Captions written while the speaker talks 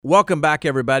Welcome back,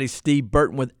 everybody. Steve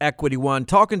Burton with Equity One,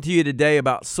 talking to you today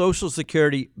about Social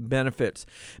Security benefits.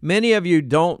 Many of you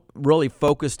don't really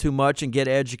focus too much and get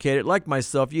educated. Like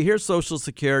myself, you hear Social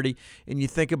Security and you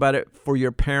think about it for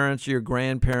your parents, your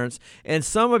grandparents, and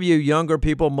some of you younger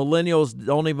people, millennials,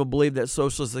 don't even believe that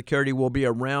Social Security will be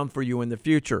around for you in the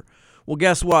future. Well,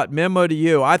 guess what? Memo to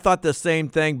you. I thought the same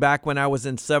thing back when I was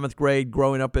in 7th grade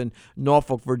growing up in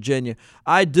Norfolk, Virginia.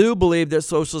 I do believe that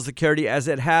Social Security, as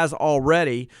it has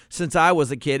already since I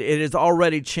was a kid, it has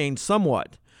already changed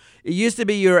somewhat. It used to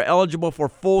be you're eligible for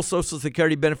full Social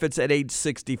Security benefits at age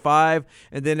 65,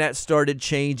 and then that started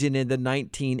changing in the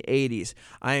 1980s.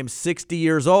 I am 60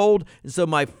 years old, and so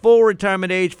my full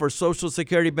retirement age for Social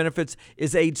Security benefits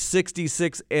is age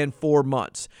 66 and 4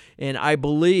 months. And I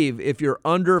believe if you're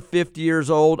under 50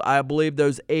 years old, I believe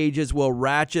those ages will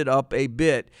ratchet up a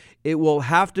bit. It will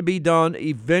have to be done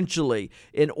eventually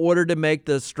in order to make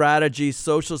the strategy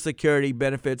Social Security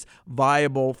benefits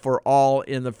viable for all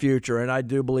in the future. And I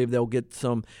do believe they'll get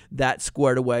that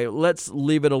squared away. Let's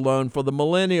leave it alone for the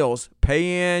millennials.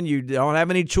 Pay in. You don't have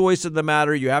any choice in the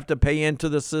matter. You have to pay into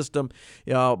the system.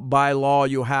 By law,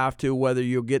 you have to, whether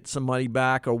you'll get some money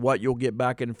back or what you'll get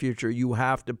back in the future, you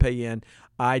have to pay in.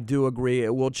 I do agree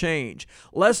it will change.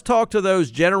 Let's talk to those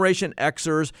Generation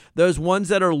Xers, those ones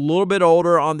that are a little bit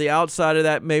older on the outside of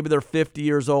that. Maybe they're 50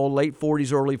 years old, late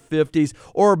 40s, early 50s,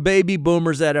 or baby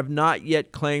boomers that have not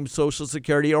yet claimed Social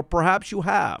Security, or perhaps you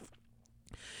have.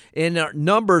 In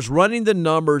running the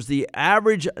numbers, the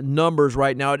average numbers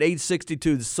right now at age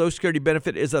 62, the Social Security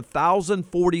benefit is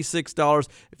 $1,046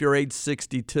 if you're age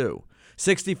 62.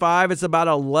 65, it's about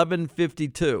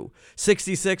 $1,152.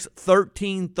 66,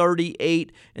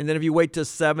 $1,338. And then if you wait to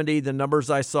 70, the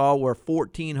numbers I saw were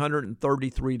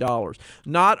 $1,433.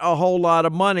 Not a whole lot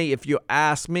of money if you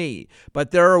ask me,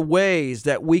 but there are ways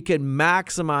that we can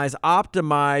maximize,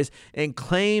 optimize, and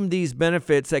claim these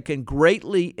benefits that can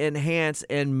greatly enhance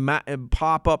and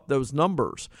pop up those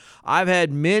numbers. I've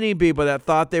had many people that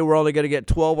thought they were only going to get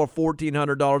 $1,200 or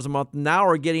 $1,400 a month, now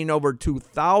are getting over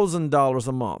 $2,000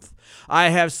 a month. I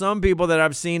have some people that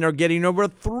I've seen are getting over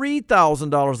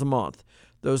 $3,000 a month.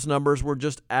 Those numbers were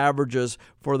just averages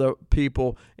for the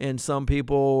people, and some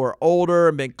people were older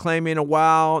and been claiming a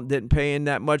while, didn't pay in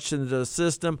that much into the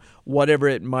system, whatever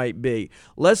it might be.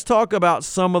 Let's talk about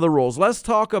some of the rules. Let's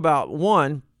talk about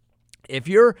one, if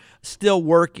you're still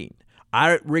working,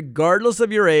 regardless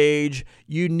of your age,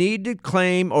 you need to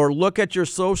claim or look at your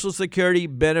Social Security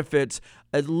benefits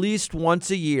at least once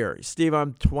a year. Steve,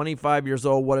 I'm 25 years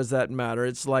old. What does that matter?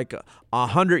 It's like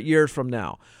 100 years from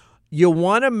now. You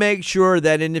want to make sure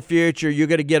that in the future you're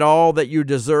going to get all that you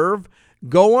deserve.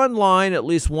 Go online at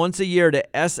least once a year to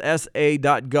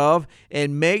ssa.gov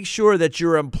and make sure that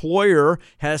your employer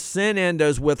has sent in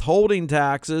those withholding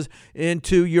taxes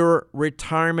into your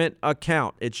retirement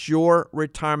account. It's your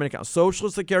retirement account.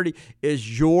 Social Security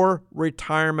is your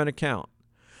retirement account.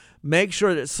 Make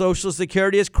sure that Social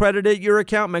Security has credited your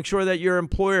account. Make sure that your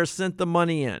employer sent the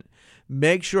money in.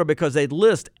 Make sure, because they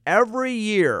list every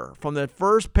year from the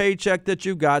first paycheck that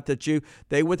you got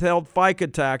they withheld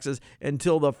FICA taxes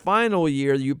until the final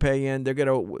year you pay in. They're going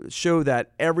to show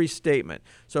that every statement.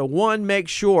 So one, make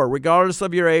sure, regardless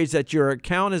of your age, that your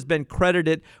account has been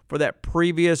credited for that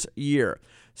previous year.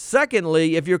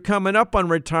 Secondly, if you're coming up on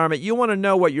retirement, you want to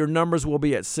know what your numbers will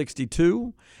be at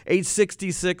 62, age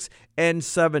 66, and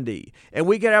 70. And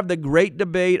we can have the great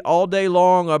debate all day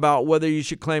long about whether you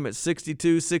should claim at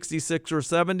 62, 66, or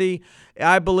 70.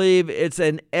 I believe it's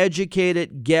an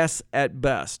educated guess at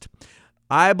best.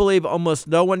 I believe almost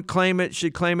no one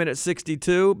should claim it at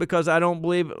 62 because I don't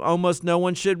believe almost no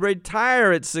one should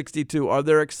retire at 62. Are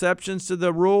there exceptions to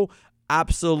the rule?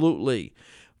 Absolutely.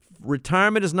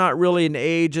 Retirement is not really an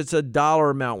age, it's a dollar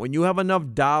amount. When you have enough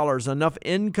dollars, enough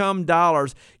income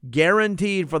dollars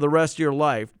guaranteed for the rest of your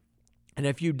life, and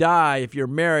if you die, if you're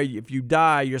married, if you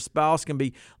die, your spouse can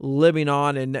be living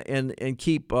on and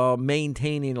keep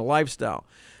maintaining a lifestyle.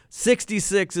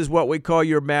 66 is what we call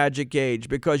your magic age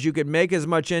because you can make as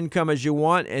much income as you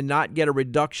want and not get a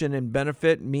reduction in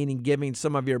benefit, meaning giving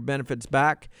some of your benefits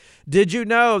back. Did you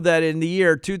know that in the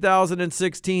year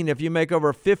 2016, if you make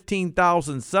over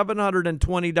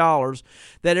 $15,720,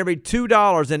 that every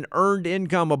 $2 in earned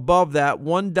income above that,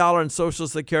 $1 in Social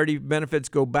Security benefits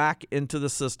go back into the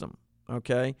system?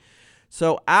 Okay?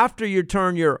 So after you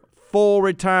turn your full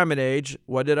retirement age,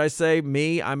 what did I say?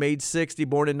 I'm age 60,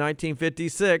 born in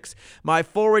 1956. My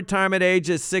full retirement age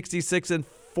is 66 and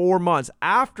 4 months.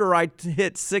 After I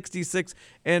hit 66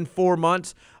 and 4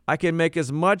 months, I can make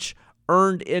as much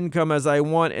earned income as I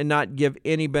want and not give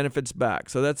any benefits back.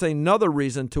 So that's another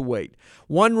reason to wait.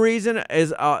 One reason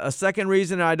is a second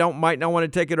reason might not want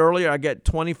to take it earlier. I get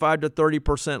 25 to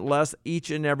 30% less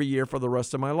each and every year for the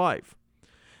rest of my life.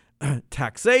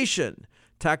 Taxation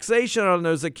on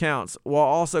those accounts will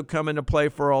also come into play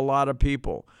for a lot of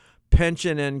people.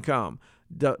 Pension income,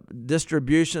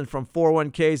 distributions from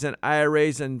 401ks and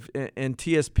IRAs and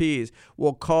TSPs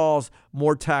will cause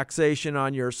more taxation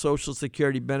on your Social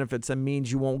Security benefits and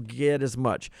means you won't get as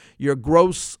much. Your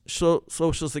gross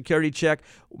Social Security check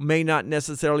may not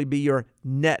necessarily be your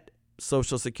net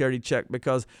Social Security check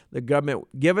because the government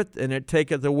give it and it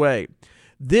take it away.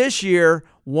 This year,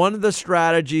 one of the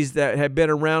strategies that had been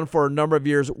around for a number of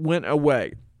years went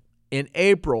away. In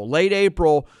April, late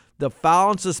April, the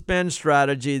file and suspend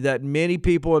strategy that many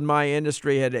people in my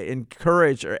industry had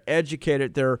encouraged or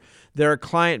educated their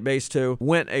client base to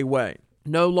went away.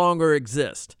 No longer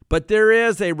exist. But there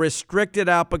is a restricted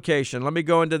application. Let me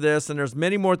go into this, and there's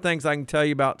many more things I can tell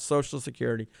you about Social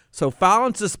Security. So file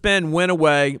and suspend went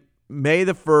away May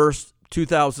the 1st,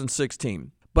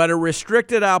 2016. But a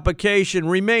restricted application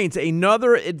remains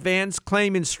another advanced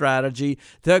claiming strategy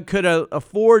that could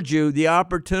afford you the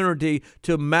opportunity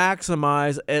to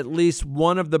maximize at least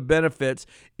one of the benefits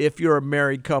if you're a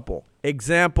married couple.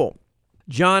 Example,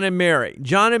 John and Mary.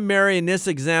 John and Mary in this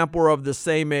example are of the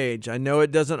same age. I know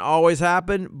it doesn't always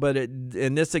happen, but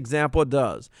in this example it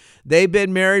does. They've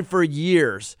been married for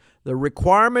years. The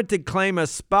requirement to claim a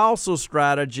spousal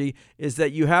strategy is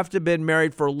that you have to have been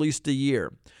married for at least a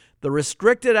year. The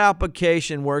restricted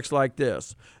application works like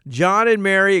this. John and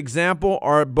Mary, example,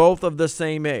 are both of the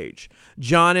same age.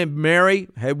 John and Mary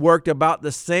had worked about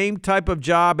the same type of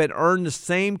job and earned the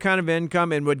same kind of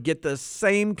income and would get the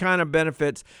same kind of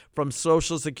benefits from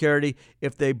Social Security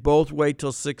if they both wait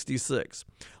till 66.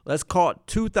 Let's call it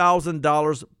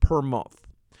 $2,000 per month.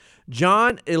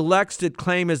 John elects to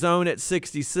claim his own at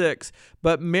 66,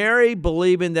 but Mary,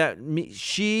 believing that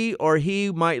she or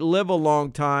he might live a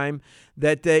long time,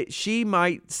 that she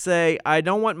might say, I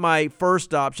don't want my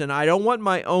first option, I don't want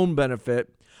my own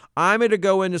benefit, I'm going to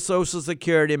go into Social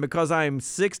Security, and because I am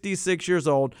 66 years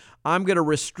old, I'm going to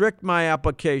restrict my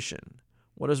application.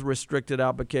 What is restricted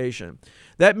application?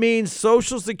 That means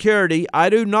Social Security, I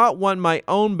do not want my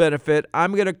own benefit,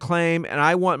 I'm going to claim, and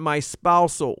I want my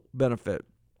spousal benefit.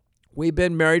 We've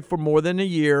been married for more than a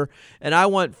year, and I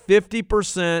want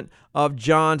 50% of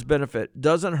John's benefit.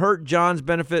 Doesn't hurt John's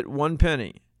benefit one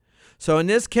penny. So in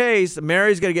this case,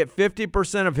 Mary's going to get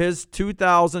 50% of his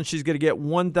 $2,000. She's going to get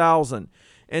 $1,000.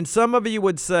 And some of you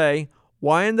would say,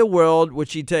 why in the world would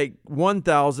she take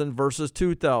 $1,000 versus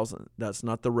 $2,000? That's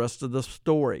not the rest of the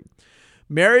story.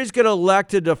 Mary's going to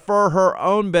elect to defer her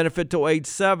own benefit to age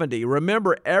 70.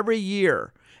 Remember, every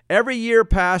year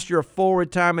past your full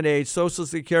retirement age, Social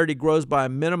Security grows by a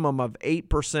minimum of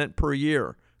 8% per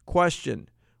year. Question,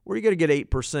 where are you going to get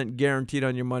 8% guaranteed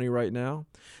on your money right now?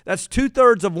 That's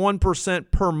 2/3 of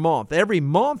 1% per month. Every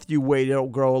month you wait, it'll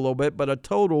grow a little bit, but a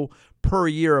total per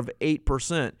year of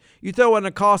 8%. You throw in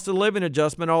a cost of living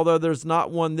adjustment, although there's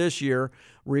not one this year.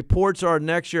 Reports are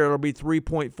next year it'll be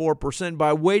 3.4%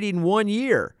 by waiting 1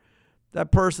 year.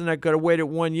 That person that could have waited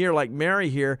 1 year, like Mary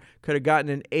here, could have gotten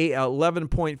an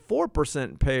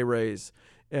 11.4% pay raise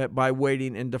by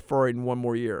waiting and deferring 1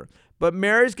 more year. But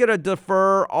Mary's going to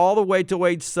defer all the way to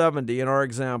age 70 in our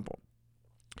example.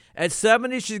 At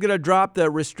 70, she's going to drop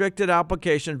the restricted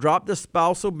application, drop the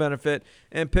spousal benefit,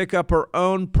 and pick up her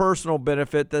own personal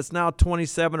benefit that's now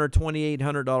 $2,700 or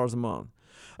 $2,800 a month.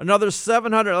 Another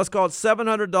 $700, let's call it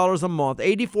 $700 a month,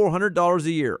 $8,400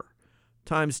 a year.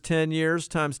 Times 10 years,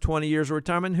 times 20 years of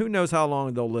retirement. Who knows how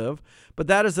long they'll live? But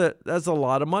that's a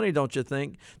lot of money, don't you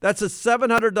think? That's a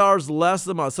 $700 less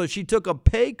a month. So she took a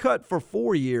pay cut for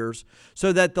 4 years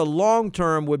so that the long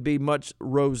term would be much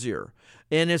rosier.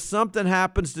 And if something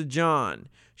happens to John,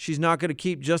 she's not going to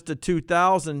keep just the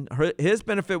 $2,000. His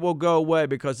benefit will go away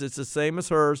because it's the same as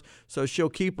hers. So she'll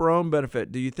keep her own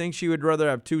benefit. Do you think she would rather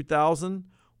have $2,000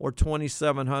 or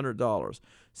 $2,700?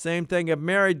 Same thing if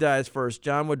Mary dies first.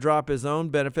 John would drop his own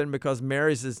benefit, and because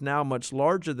Mary's is now much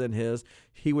larger than his,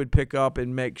 he would pick up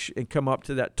and come up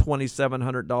to that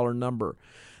 $2,700 number.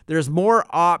 There's more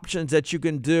options that you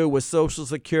can do with Social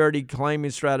Security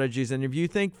claiming strategies. And if you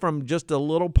think from just a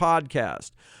little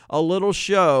podcast, a little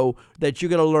show, that you're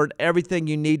going to learn everything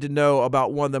you need to know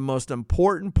about one of the most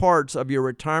important parts of your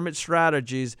retirement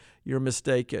strategies, you're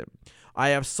mistaken. I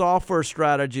have software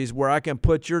strategies where I can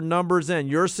put your numbers in,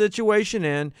 your situation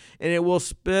in, and it will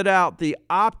spit out the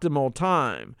optimal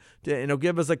time. And it'll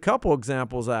give us a couple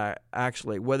examples,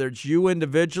 actually, whether it's you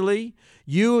individually,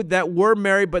 you that were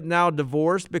married but now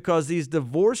divorced, because these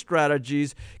divorce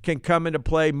strategies can come into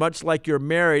play much like you're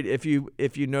married if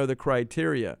you know the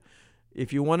criteria.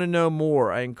 If you want to know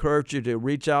more, I encourage you to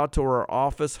reach out to our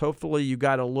office. Hopefully you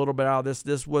got a little bit out of this.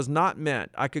 This was not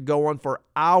meant. I could go on for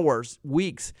hours,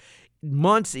 weeks,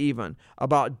 months even,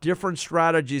 about different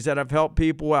strategies that have helped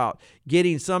people out,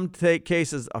 getting some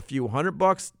cases a few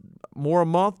 $100 more a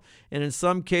month, and in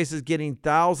some cases getting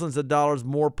thousands of dollars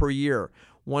more per year.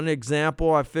 One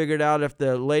example, I figured out if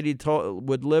the lady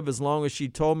would live as long as she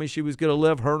told me she was going to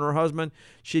live, her and her husband,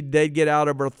 they'd get out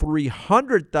of her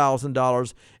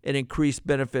 $300,000 in increased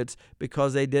benefits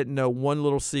because they didn't know one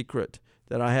little secret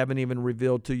that I haven't even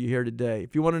revealed to you here today.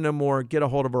 If you want to know more, get a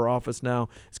hold of our office now.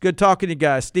 It's good talking to you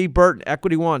guys. Steve Burton,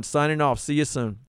 Equity One, signing off. See you soon.